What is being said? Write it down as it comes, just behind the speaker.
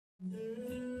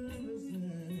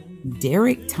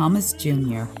Derrick Thomas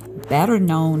Jr., better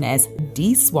known as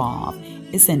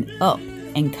SUAVE, is an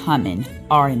up-and-coming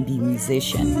R&B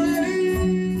musician.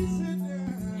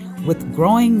 With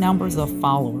growing numbers of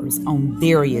followers on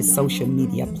various social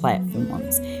media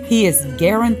platforms, he is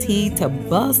guaranteed to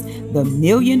bust the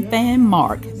million-fan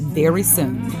mark very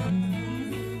soon.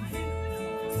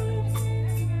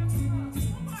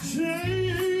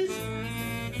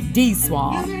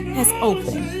 SUAVE has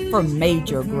opened for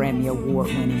major Grammy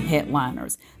Award-winning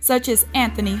headliners such as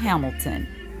Anthony Hamilton,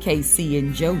 KC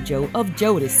and JoJo of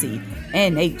Jodeci,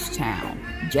 and H-Town,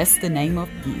 just to name a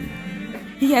few.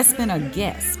 He has been a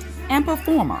guest and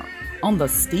performer on the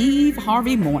Steve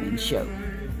Harvey Morning Show.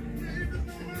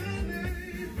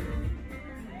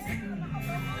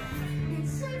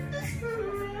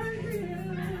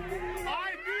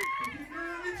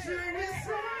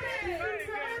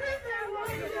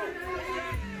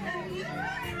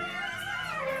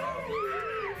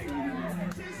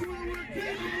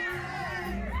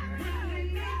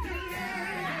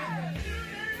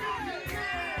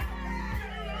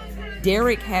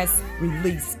 Derrick has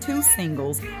released 2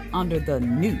 singles under the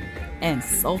new and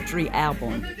sultry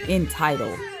album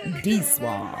entitled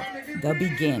SUAVE, The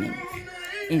Beginning.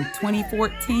 In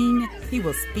 2014, he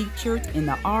was featured in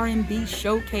the R&B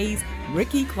Showcase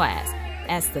Rookie Class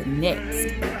as the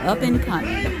next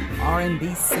up-and-coming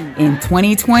R&B singer. In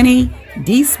 2020,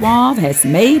 SUAVE has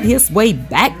made his way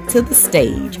back to the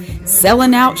stage,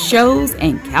 selling out shows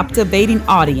and captivating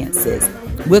audiences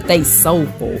with a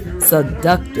soulful,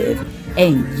 seductive,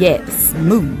 and yet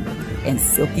smooth and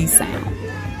silky sound.